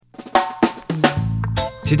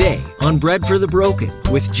Today on Bread for the Broken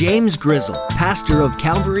with James Grizzle, pastor of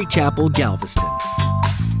Calvary Chapel, Galveston.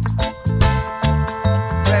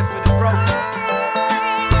 Bread for the broken.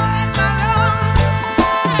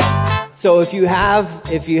 So if you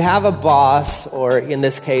have a boss, or in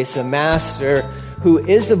this case a master, who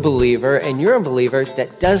is a believer and you're a believer,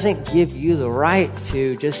 that doesn't give you the right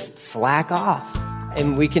to just slack off.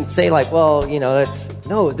 And we can say like, well,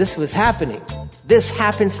 this was happening. This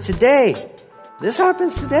happens today. This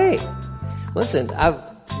happens today. Listen, I've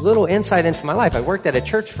a little insight into my life. I worked at a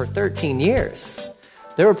church for 13 years.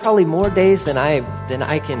 There were probably more days than I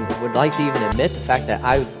would like to even admit the fact that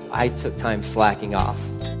I took time slacking off.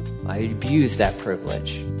 I abused that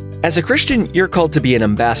privilege. As a Christian, you're called to be an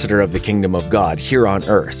ambassador of the kingdom of God here on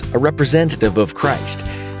earth, a representative of Christ.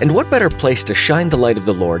 And what better place to shine the light of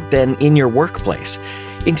the Lord than in your workplace?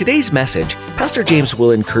 In today's message, Pastor James will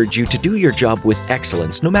encourage you to do your job with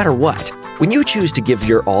excellence no matter what. When you choose to give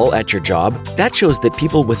your all at your job, that shows that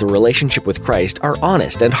people with a relationship with Christ are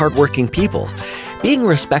honest and hardworking people. Being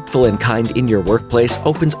respectful and kind in your workplace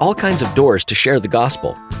opens all kinds of doors to share the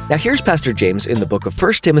gospel. Now here's Pastor James in the book of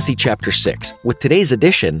 1 Timothy chapter 6 with today's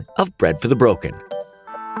edition of Bread for the Broken.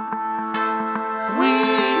 We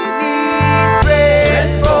need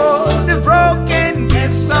bread for the broken.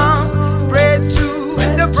 Give some bread to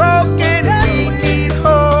the broken. We need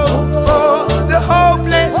hope for the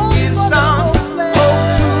hopeless. Give some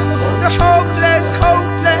hope to the hopeless.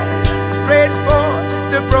 Bread for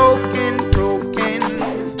the broken.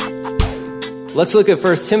 Let's look at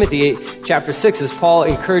 1 Timothy chapter 6 as Paul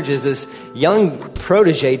encourages this young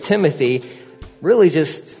protege, Timothy, really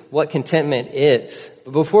just what contentment is.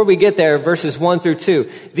 But before we get there, verses 1 through 2,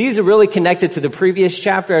 these are really connected to the previous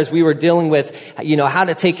chapter as we were dealing with, how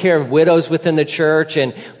to take care of widows within the church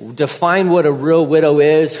and define what a real widow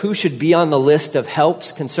is, who should be on the list of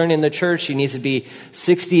helps concerning the church. She needs to be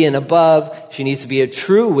 60 and above. She needs to be a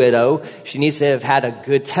true widow. She needs to have had a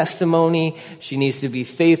good testimony. She needs to be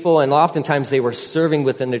faithful. And oftentimes they were serving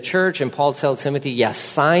within the church. And Paul tells Timothy, yes,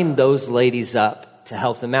 sign those ladies up to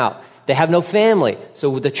help them out. They have no family,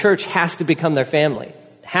 so the church has to become their family.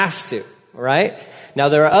 Has to, right? Now,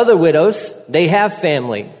 there are other widows. They have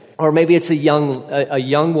family. Or maybe it's a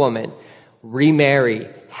young woman. Remarry,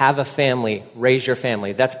 have a family, raise your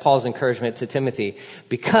family. That's Paul's encouragement to Timothy.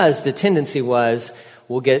 Because the tendency was,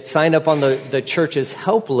 we'll get signed up on the church's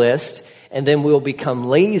help list, and then we'll become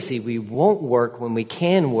lazy. We won't work when we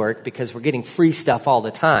can work because we're getting free stuff all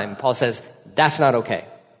the time. Paul says, that's not okay.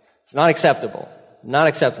 It's not acceptable. Not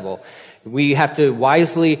acceptable. We have to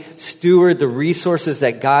wisely steward the resources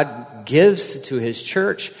that God gives to His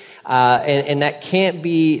church, and that can't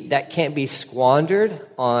be squandered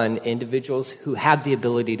on individuals who have the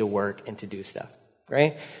ability to work and to do stuff.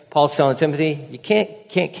 Right? Paul's telling Timothy, you can't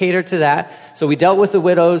cater to that. So we dealt with the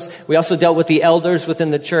widows. We also dealt with the elders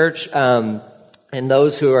within the church, and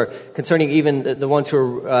those who are concerning even the ones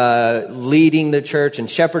who are leading the church and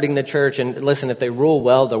shepherding the church. And listen, if they rule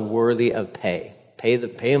well, they're worthy of pay. Pay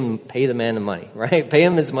the man the money, right? Pay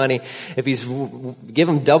him his money. Give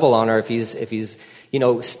him double honor if he's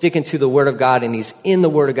sticking to the Word of God and he's in the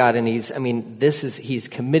Word of God and he's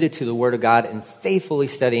committed to the Word of God and faithfully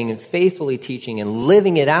studying and faithfully teaching and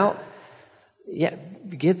living it out. Yeah,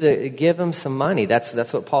 give him some money.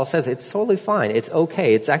 That's what Paul says. It's totally fine. It's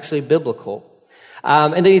okay. It's actually biblical.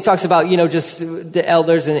 And then he talks about, just the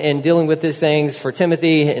elders and dealing with these things for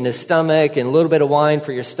Timothy and his stomach and a little bit of wine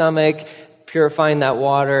for your stomach. Purifying that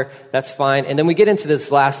water, that's fine. And then we get into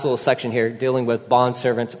this last little section here dealing with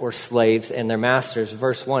bondservants or slaves and their masters.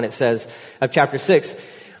 Verse 1, it says of chapter 6,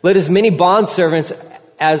 let as many bondservants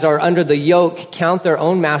as are under the yoke count their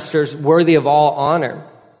own masters worthy of all honor,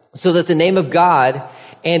 so that the name of God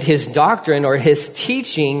and His doctrine or His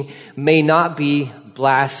teaching may not be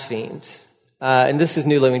blasphemed. And this is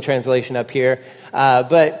New Living Translation up here.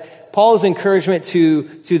 But Paul's encouragement to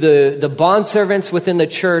the bondservants within the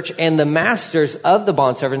church and the masters of the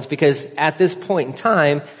bondservants, because at this point in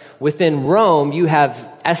time, within Rome, you have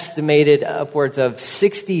estimated upwards of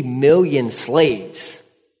 60 million slaves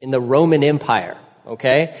in the Roman Empire,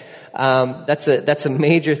 okay? That's a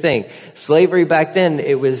major thing. Slavery back then,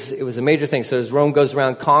 it was a major thing. So as Rome goes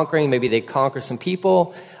around conquering, maybe they conquer some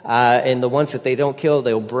people, and the ones that they don't kill,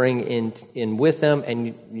 they'll bring in with them,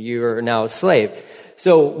 and you're now a slave.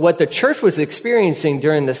 So what the church was experiencing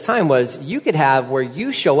during this time was you could have where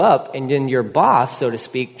you show up and then your boss, so to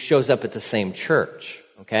speak, shows up at the same church,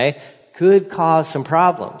 okay? Could cause some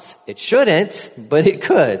problems. It shouldn't, but it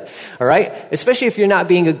could, all right? Especially if you're not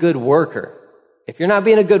being a good worker. If you're not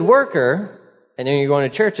being a good worker, And then you're going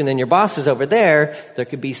to church, and then your boss is over there. There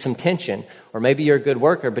could be some tension. Or maybe you're a good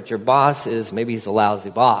worker, but your boss maybe he's a lousy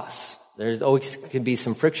boss. There's always could be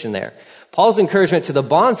some friction there. Paul's encouragement to the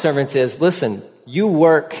bondservants is, listen, you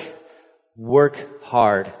work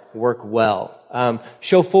hard, work well.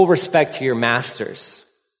 Show full respect to your masters.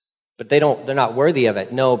 But they're not worthy of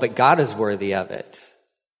it. No, but God is worthy of it.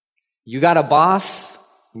 You got a boss,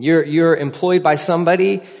 you're employed by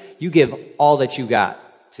somebody, you give all that you got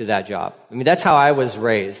to that job. I mean, that's how I was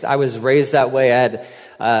raised. I was raised that way. I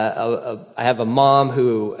have a mom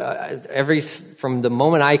who, from the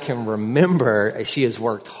moment I can remember, she has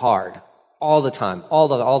worked hard all the time, all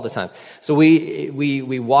the time. So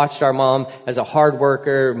we watched our mom as a hard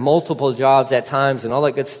worker, multiple jobs at times, and all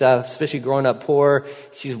that good stuff. Especially growing up poor,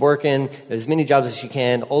 she's working as many jobs as she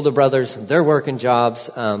can. Older brothers, they're working jobs.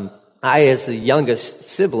 I, as the youngest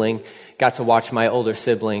sibling, got to watch my older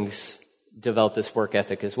siblings develop this work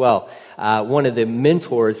ethic as well. One of the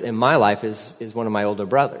mentors in my life is one of my older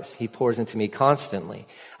brothers. He pours into me constantly.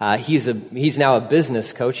 He's now a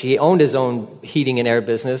business coach. He owned his own heating and air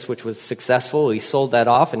business, which was successful. He sold that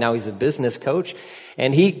off, and now he's a business coach.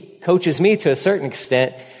 And he coaches me to a certain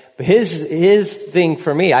extent. But his thing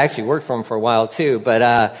for me, I actually worked for him for a while too,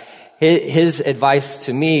 but his advice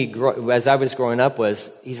to me as I was growing up was,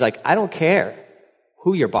 he's like, I don't care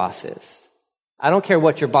who your boss is. I don't care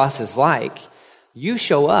what your boss is like. You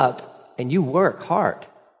show up and you work hard.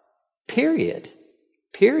 Period.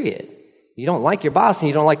 You don't like your boss and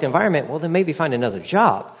you don't like the environment, well, then maybe find another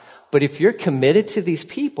job. But if you're committed to these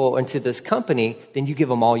people and to this company, then you give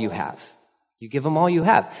them all you have. You give them all you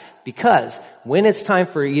have. Because when it's time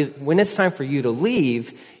for you to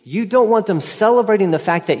leave, you don't want them celebrating the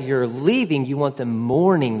fact that you're leaving. You want them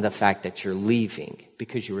mourning the fact that you're leaving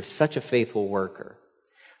because you were such a faithful worker.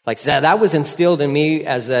 Like that was instilled in me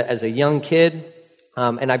as a young kid.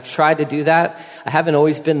 And I've tried to do that. I haven't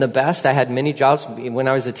always been the best. I had many jobs. When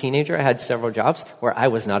I was a teenager, I had several jobs where I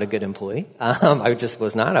was not a good employee. I just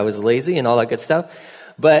was not. I was lazy and all that good stuff.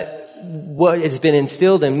 But what has been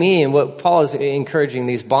instilled in me and what Paul is encouraging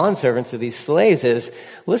these bondservants or these slaves is,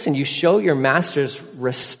 listen, you show your masters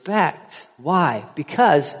respect. Why?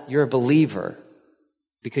 Because you're a believer.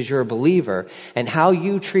 Because you're a believer. And how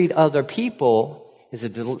you treat other people is a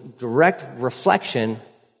direct reflection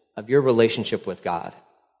of your relationship with God.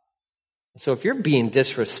 So if you're being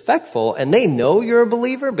disrespectful and they know you're a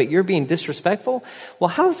believer, but you're being disrespectful, well,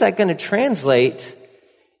 how's that going to translate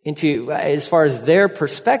into, as far as their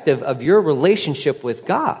perspective of your relationship with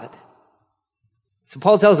God? So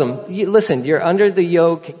Paul tells them, listen, you're under the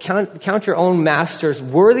yoke, count your own masters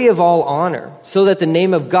worthy of all honor, so that the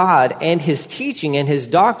name of God and his teaching and his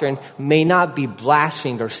doctrine may not be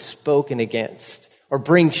blasphemed or spoken against, or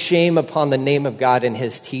bring shame upon the name of God and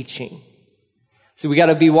his teaching. So we got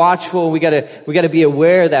to be watchful. We got to be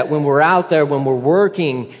aware that when we're out there, when we're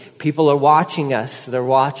working, people are watching us. They're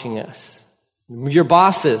watching us. Your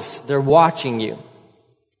bosses, they're watching you.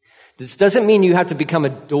 This doesn't mean you have to become a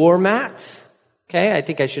doormat. Okay, I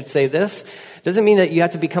think I should say this. Doesn't mean that you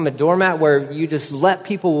have to become a doormat where you just let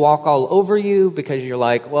people walk all over you because you're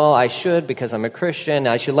like, well, I should because I'm a Christian.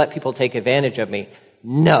 I should let people take advantage of me.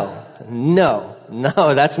 No,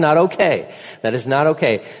 that's not okay. That is not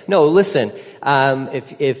okay. No, listen,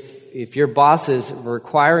 if your boss is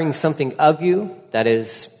requiring something of you that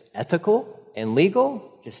is ethical and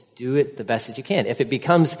legal, just do it the best that you can. If it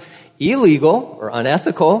becomes illegal or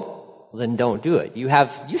unethical, well, then don't do it.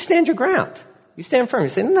 You stand your ground. You stand firm. You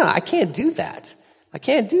say, no, I can't do that. I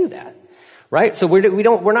can't do that. Right? So we're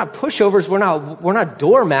not pushovers. We're not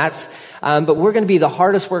doormats. But we're going to be the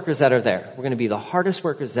hardest workers that are there. We're going to be the hardest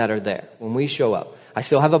workers that are there when we show up. I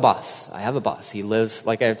still have a boss. I have a boss. He lives,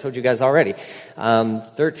 like I told you guys already,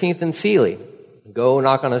 13th and Sealy. Go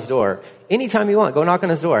knock on his door. Anytime you want, go knock on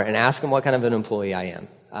his door and ask him what kind of an employee I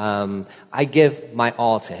am. I give my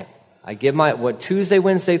all to him. I give Tuesday,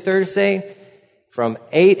 Wednesday, Thursday, from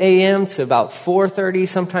 8 a.m. to about 4:30,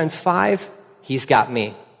 sometimes 5, he's got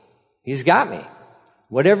me. He's got me.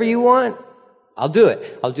 Whatever you want, I'll do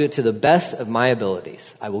it. I'll do it to the best of my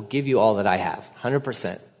abilities. I will give you all that I have.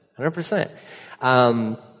 100%.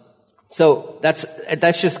 100%. So that's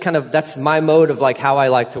just that's my mode of like how I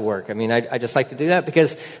like to work. I mean, I just like to do that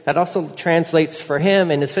because that also translates for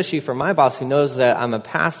him, and especially for my boss who knows that I'm a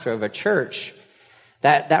pastor of a church,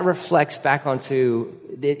 that reflects back onto,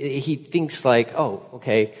 he thinks like, oh,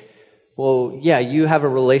 okay, well, yeah, you have a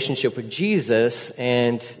relationship with Jesus,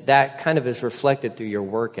 and that kind of is reflected through your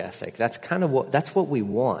work ethic. That's what we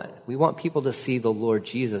want. We want people to see the Lord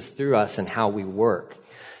Jesus through us and how we work.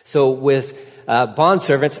 So with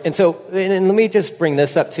bondservants, and let me just bring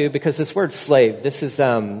this up too, because this word slave, this is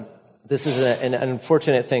the This is an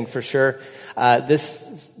unfortunate thing for sure.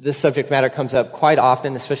 This subject matter comes up quite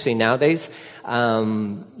often, especially nowadays.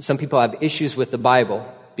 Some people have issues with the Bible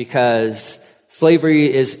because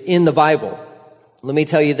slavery is in the Bible. Let me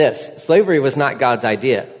tell you this. Slavery was not God's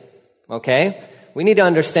idea. Okay? We need to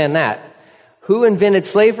understand that. Who invented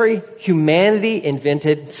slavery? Humanity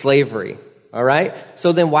invented slavery. All right?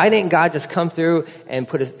 So then why didn't God just come through and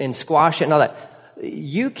put it and squash it and all that?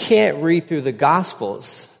 You can't read through the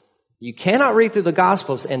Gospels. You cannot read through the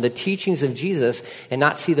Gospels and the teachings of Jesus and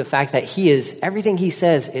not see the fact that everything he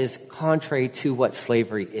says is contrary to what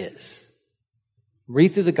slavery is.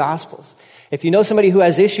 Read through the Gospels. If you know somebody who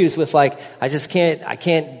has issues with I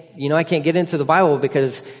can't get into the Bible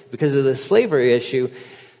because of the slavery issue,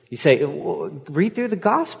 you say, read through the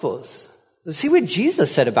Gospels. See what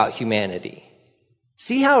Jesus said about humanity.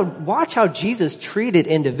 Watch how Jesus treated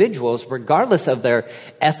individuals regardless of their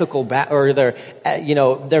ethical or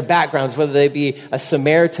their backgrounds, whether they be a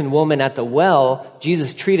Samaritan woman at the well.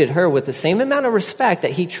 Jesus treated her with the same amount of respect that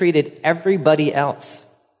he treated everybody else.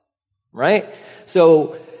 Right?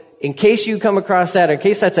 So in case you come across that, or in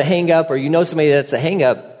case that's a hang up, or you know somebody that's a hang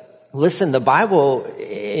up, listen, the Bible,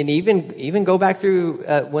 and even go back through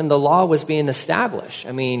when the law was being established.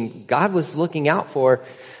 I mean, God was looking out for.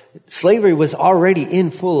 Slavery was already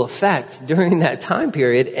in full effect during that time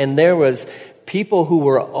period, and there was people who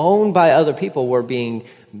were owned by other people were being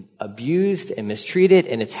abused and mistreated,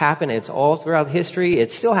 and it's happened. It's all throughout history.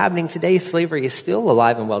 It's still happening today. Slavery is still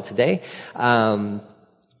alive and well today.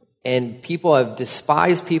 And people have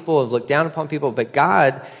despised people, have looked down upon people, but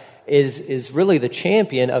God is really the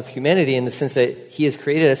champion of humanity in the sense that he has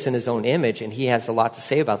created us in his own image, and he has a lot to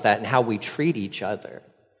say about that and how we treat each other.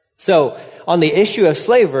 So, on the issue of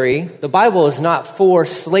slavery, the Bible is not for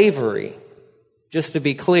slavery, just to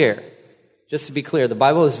be clear. The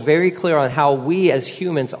Bible is very clear on how we as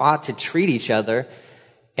humans ought to treat each other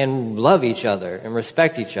and love each other and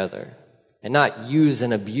respect each other and not use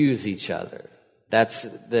and abuse each other. That's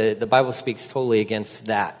the Bible speaks totally against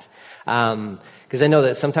that. Because I know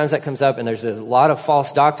that sometimes that comes up, and there's a lot of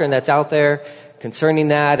false doctrine that's out there concerning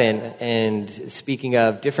that, and speaking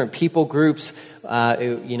of different people groups,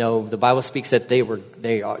 the Bible speaks that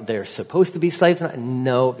they're supposed to be slaves.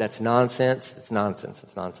 No, that's nonsense. It's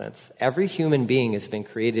nonsense. Every human being has been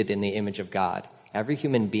created in the image of God. Every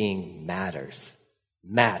human being matters.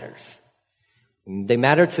 They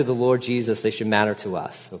matter to the Lord Jesus. They should matter to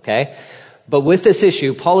us. Okay. But with this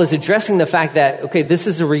issue, Paul is addressing the fact that, okay, this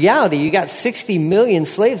is a reality. You got 60 million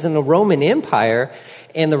slaves in the Roman Empire,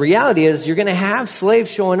 and the reality is you're going to have slaves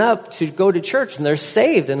showing up to go to church, and they're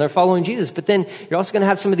saved, and they're following Jesus. But then you're also going to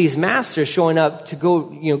have some of these masters showing up to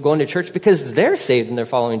going to church because they're saved and they're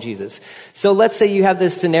following Jesus. So let's say you have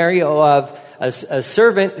this scenario of a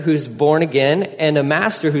servant who's born again and a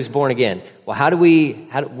master who's born again. Well,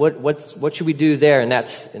 what should we do there in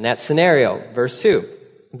that scenario? Verse 2.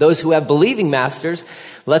 Those who have believing masters,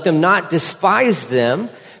 let them not despise them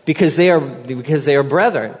because they are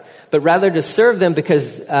brethren, but rather to serve them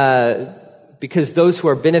because those who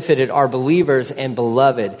are benefited are believers and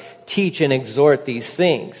beloved. Teach and exhort these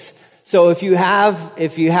things. So if you have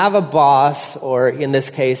a boss, or in this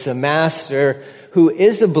case a master who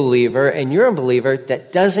is a believer and you're a believer,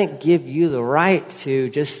 that doesn't give you the right to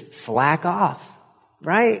just slack off,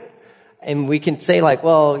 right? And we can say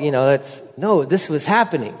this was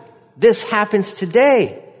happening. This happens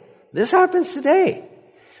today.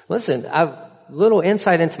 Listen, little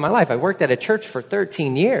insight into my life. I worked at a church for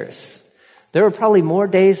 13 years. There were probably more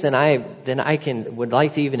days than I would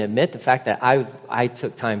like to even admit the fact that I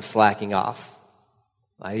took time slacking off.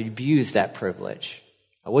 I abused that privilege.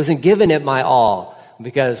 I wasn't giving it my all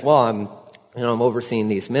because, I'm overseeing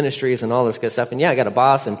these ministries and all this good stuff. And I got a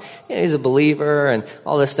boss, and he's a believer and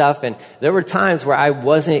all this stuff. And there were times where I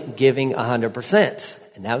wasn't giving 100%.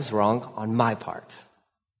 And that was wrong on my part.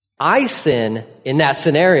 I sin in that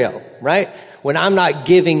scenario, right? When I'm not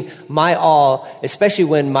giving my all, especially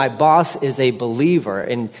when my boss is a believer.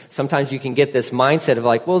 And sometimes you can get this mindset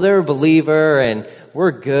of they're a believer and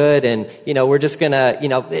we're good, and, we're just gonna,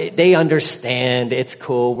 they understand, it's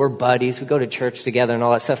cool, we're buddies, we go to church together and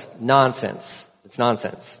all that stuff. Nonsense. It's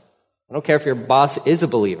nonsense. I don't care if your boss is a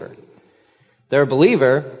believer. If they're a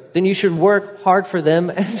believer, then you should work hard for them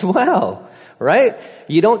as well, right?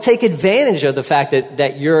 You don't take advantage of the fact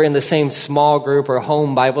that you're in the same small group or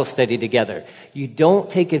home Bible study together. You don't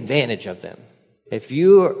take advantage of them. If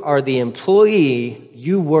you are the employee,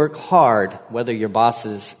 you work hard, whether your boss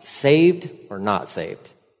is saved or not saved.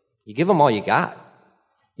 You give them all you got.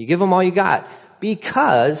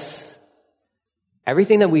 Because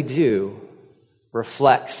everything that we do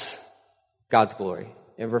reflects God's glory.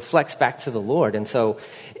 It reflects back to the Lord. And so,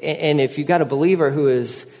 and if you've got a believer who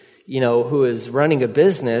is running a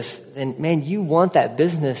business, then man, you want that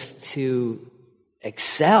business to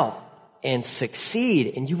excel and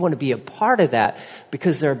succeed, and you want to be a part of that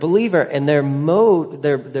because they're a believer, and their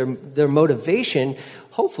motivation,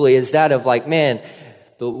 hopefully, is that of like, man,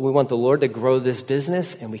 we want the Lord to grow this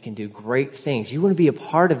business, and we can do great things. You want to be a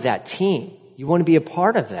part of that team. You want to be a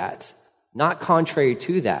part of that, not contrary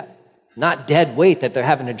to that, not dead weight that they're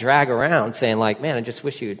having to drag around, saying like, man, I just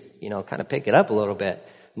wish you'd, kind of pick it up a little bit.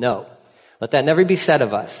 No, let that never be said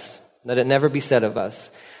of us. Let it never be said of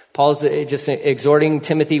us. Paul's just exhorting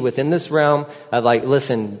Timothy within this realm of like,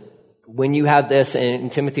 listen, when you have this,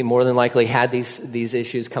 and Timothy more than likely had these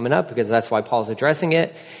issues coming up because that's why Paul's addressing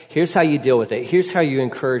it. Here's how you deal with it. Here's how you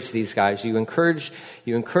encourage these guys. You encourage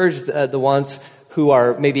the ones who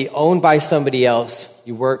are maybe owned by somebody else.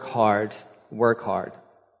 You work hard.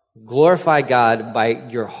 Glorify God by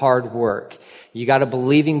your hard work. You got a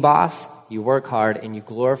believing boss. You work hard, and you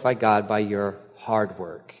glorify God by your hard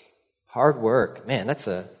work. Hard work, man,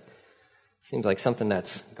 seems like something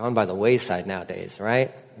that's gone by the wayside nowadays,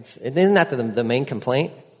 right? Isn't that the main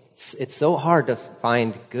complaint? It's so hard to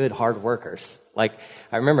find good hard workers. Like,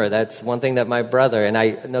 I remember that's one thing that my brother, and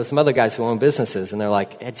I know some other guys who own businesses, and they're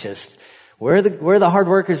like, it's just, where are the hard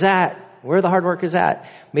workers at? Where are the hard workers at?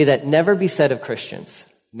 May that never be said of Christians.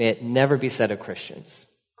 May it never be said of Christians.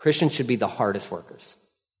 Christians should be the hardest workers.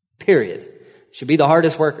 Period. Should be the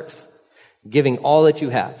hardest workers. Giving all that you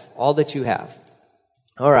have.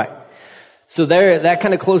 All right. So that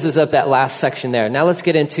kind of closes up that last section there. Now let's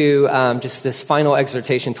get into just this final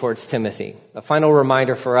exhortation towards Timothy. A final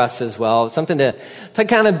reminder for us as well. Something to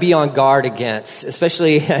kind of be on guard against.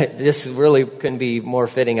 Especially, this really couldn't be more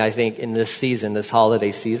fitting, I think, in this season, this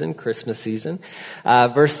holiday season, Christmas season.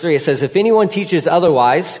 Verse 3, it says, if anyone teaches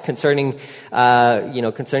otherwise concerning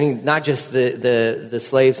not just the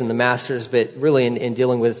slaves and the masters, but really in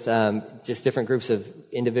dealing with just different groups of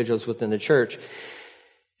individuals within the church.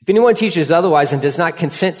 If anyone teaches otherwise and does not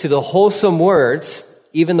consent to the wholesome words,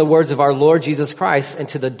 even the words of our Lord Jesus Christ, and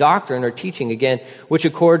to the doctrine or teaching, again, which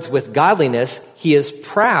accords with godliness, he is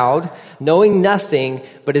proud, knowing nothing,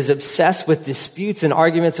 but is obsessed with disputes and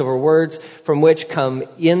arguments over words, from which come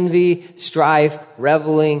envy, strife,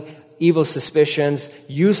 reveling, evil suspicions,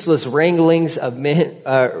 useless wranglings of men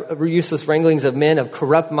of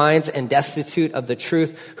corrupt minds and destitute of the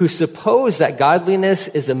truth, who suppose that godliness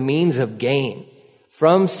is a means of gain.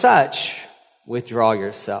 From such, withdraw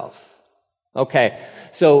yourself. Okay,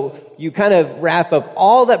 so you kind of wrap up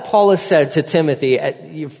all that Paul has said to Timothy at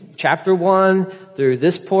chapter 1 through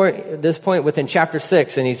this point within chapter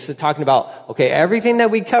 6, and he's talking about, okay, everything that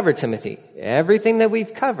we covered, Timothy, everything that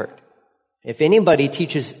we've covered. If anybody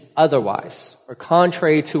teaches otherwise or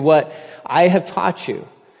contrary to what I have taught you,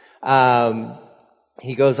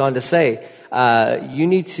 he goes on to say, you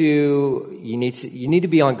need to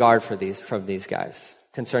be on guard from these guys,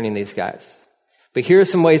 concerning these guys. But here are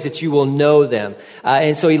some ways that you will know them.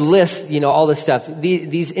 And so he lists, all this stuff.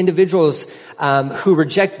 These individuals who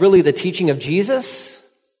reject really the teaching of Jesus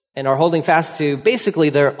and are holding fast to basically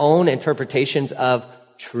their own interpretations of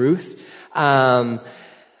truth.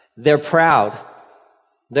 They're proud.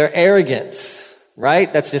 They're arrogant,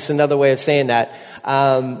 right? That's just another way of saying that.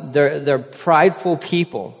 They're prideful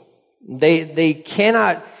people. They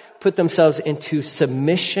cannot put themselves into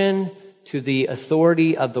submission to the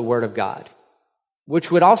authority of the Word of God,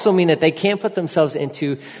 which would also mean that they can't put themselves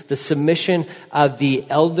into the submission of the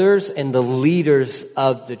elders and the leaders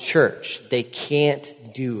of the church. They can't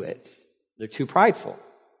do it. They're too prideful.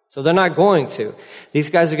 So they're not going to. These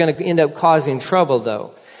guys are going to end up causing trouble,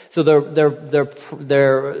 though. So they're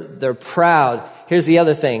proud. Here's the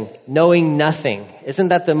other thing: knowing nothing. Isn't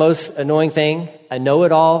that the most annoying thing? A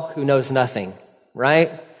know-it-all who knows nothing,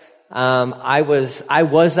 right? I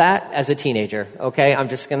was that as a teenager. Okay, I'm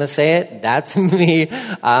just gonna say it. That's me.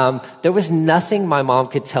 There was nothing my mom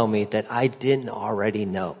could tell me that I didn't already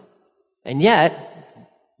know, and yet,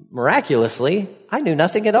 miraculously, I knew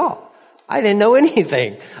nothing at all. I didn't know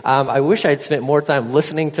anything. I wish I'd spent more time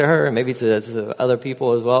listening to her and maybe to other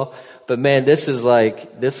people as well. But man, this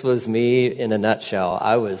was me in a nutshell.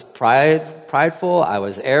 I was prideful. I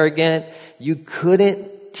was arrogant. You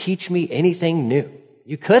couldn't teach me anything new.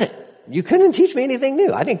 You couldn't teach me anything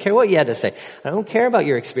new. I didn't care what you had to say. I don't care about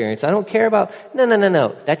your experience. I don't care about,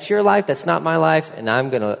 no. That's your life. That's not my life. And I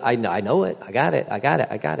know it. I got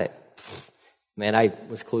it. Man, I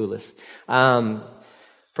was clueless.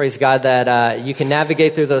 Praise God that you can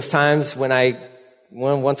navigate through those times.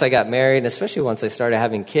 Once I got married, and especially once I started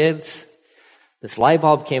having kids, this light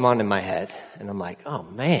bulb came on in my head, and I'm like, oh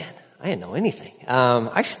man, I didn't know anything.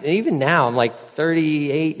 Even now, I'm like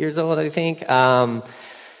 38 years old, I think.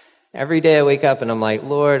 Every day I wake up and I'm like,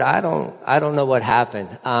 Lord, I don't know what happened,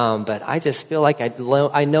 but I just feel like I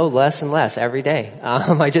know less and less every day.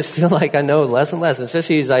 I just feel like I know less and less,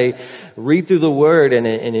 especially as I read through the Word and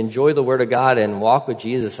enjoy the Word of God and walk with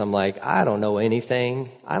Jesus. I'm like, I don't know anything.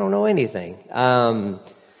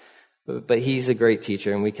 But He's a great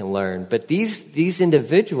teacher, and we can learn. But these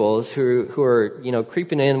individuals who are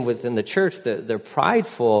creeping in within the church, they're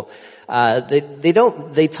prideful.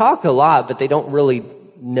 They talk a lot, but they don't really.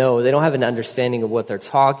 No, they don't have an understanding of what they're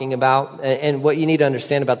talking about. And what you need to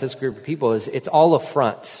understand about this group of people is it's all a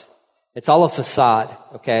front. It's all a facade,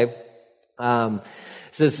 okay? So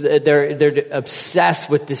they're obsessed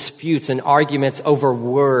with disputes and arguments over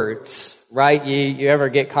words, right? You ever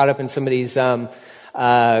get caught up in some of these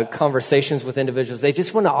conversations with individuals? They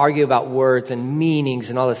just want to argue about words and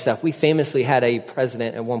meanings and all this stuff. We famously had a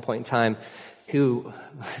president at one point in time who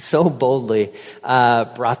so boldly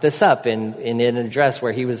brought this up in an address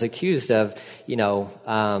where he was accused of,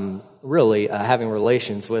 really having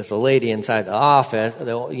relations with a lady inside the office,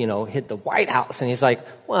 hit the White House. And he's like,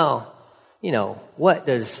 well, what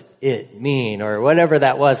does it mean? Or whatever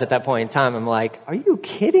that was at that point in time. I'm like, are you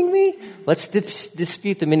kidding me? Let's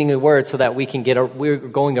dispute the meaning of the word so that we're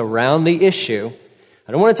going around the issue.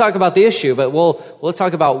 I don't want to talk about the issue, but we'll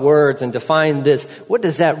talk about words and define this. What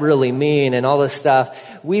does that really mean? And all this stuff.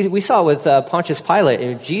 We saw it with Pontius Pilate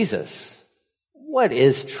and Jesus. What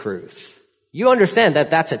is truth? You understand that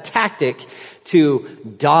that's a tactic to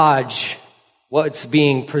dodge what's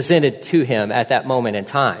being presented to him at that moment in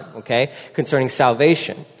time, okay? Concerning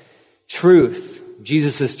salvation. Truth.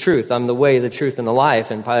 Jesus is truth. I'm the way, the truth, and the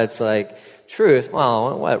life. And Pilate's like, truth?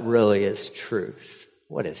 Well, what really is truth?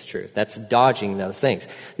 What is truth? That's dodging those things.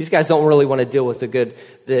 These guys don't really want to deal with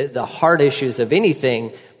the hard issues of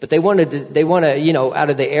anything, but they want to, out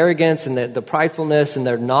of the arrogance and the pridefulness and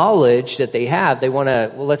their knowledge that they have, they want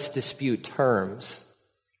to, let's dispute terms.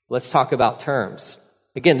 Let's talk about terms.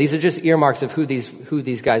 Again, these are just earmarks of who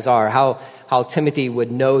these guys are, how Timothy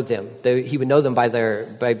would know them. He would know them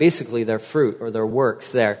by basically their fruit or their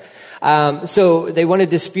works there. So they want to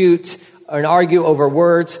dispute and argue over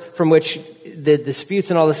words from which the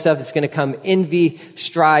disputes and all this stuff that's going to come envy,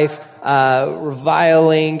 strife,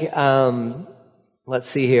 reviling. Let's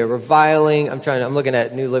see here, reviling. I'm looking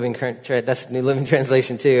at New Living that's New Living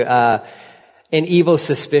Translation too. And evil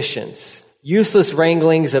suspicions, useless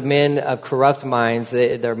wranglings of men of corrupt minds.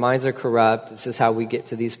 Their minds are corrupt. This is how we get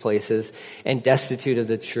to these places, and destitute of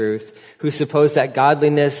the truth, who suppose that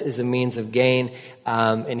godliness is a means of gain.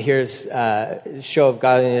 And here's show of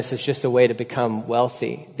godliness is just a way to become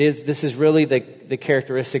wealthy. This is really the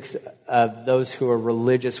characteristics of those who are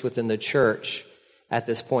religious within the church at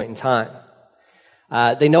this point in time.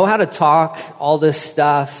 They know how to talk all this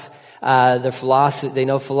stuff. Their philosophy, they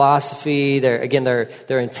know philosophy.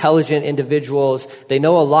 They're intelligent individuals. They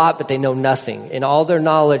know a lot, but they know nothing. In all their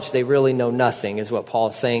knowledge, they really know nothing, is what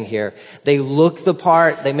Paul's saying here. They look the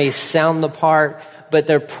part. They may sound the part, but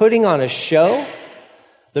they're putting on a show.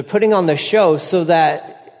 They're putting on the show so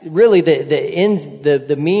that really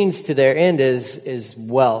the means to their end is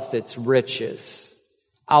wealth. It's riches.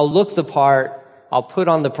 I'll look the part. I'll put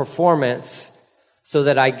on the performance so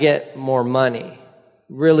that I get more money.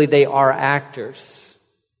 Really, they are actors.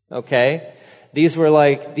 Okay? These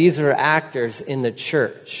are actors in the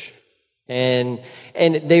church. And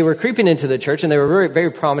they were creeping into the church, and they were very,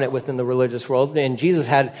 very prominent within the religious world. And Jesus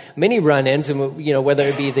had many run-ins, and whether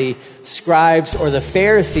it be the scribes or the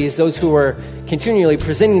Pharisees, those who were continually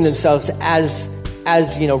presenting themselves as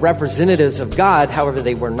representatives of God. However,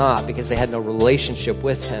 they were not, because they had no relationship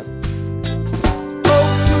with Him.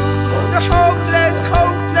 The hopeless,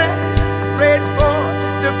 pray for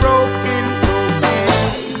the broken.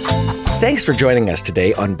 Thanks for joining us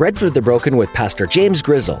today on Bread for the Broken with Pastor James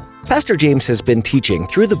Grizzle. Pastor James has been teaching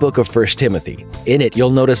through the book of 1 Timothy. In it,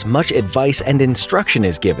 you'll notice much advice and instruction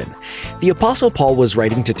is given. The Apostle Paul was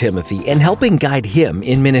writing to Timothy and helping guide him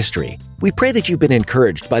in ministry. We pray that you've been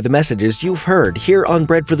encouraged by the messages you've heard here on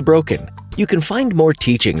Bread for the Broken. You can find more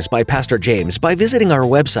teachings by Pastor James by visiting our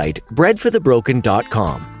website,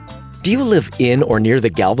 breadforthebroken.com. Do you live in or near the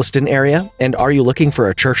Galveston area, and are you looking for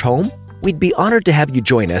a church home? We'd be honored to have you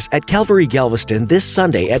join us at Calvary Galveston this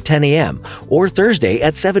Sunday at 10 a.m. or Thursday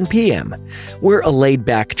at 7 p.m. We're a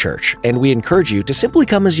laid-back church, and we encourage you to simply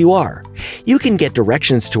come as you are. You can get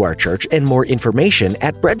directions to our church and more information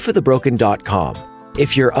at breadforthebroken.com.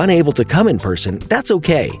 If you're unable to come in person, that's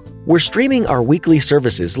okay. We're streaming our weekly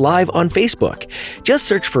services live on Facebook. Just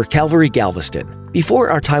search for Calvary Galveston. Before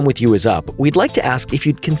our time with you is up, we'd like to ask if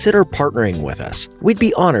you'd consider partnering with us. We'd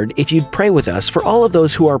be honored if you'd pray with us for all of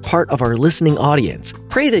those who are part of our listening audience.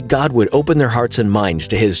 Pray that God would open their hearts and minds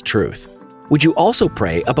to His truth. Would you also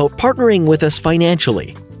pray about partnering with us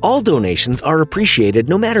financially? All donations are appreciated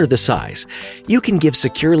no matter the size. You can give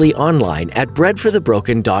securely online at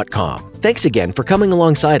breadforthebroken.com. Thanks again for coming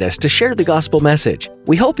alongside us to share the gospel message.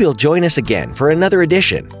 We hope you'll join us again for another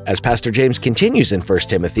edition as Pastor James continues in 1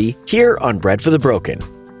 Timothy here on Bread for the Broken.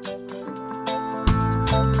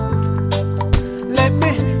 Let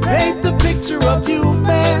me paint the picture of you.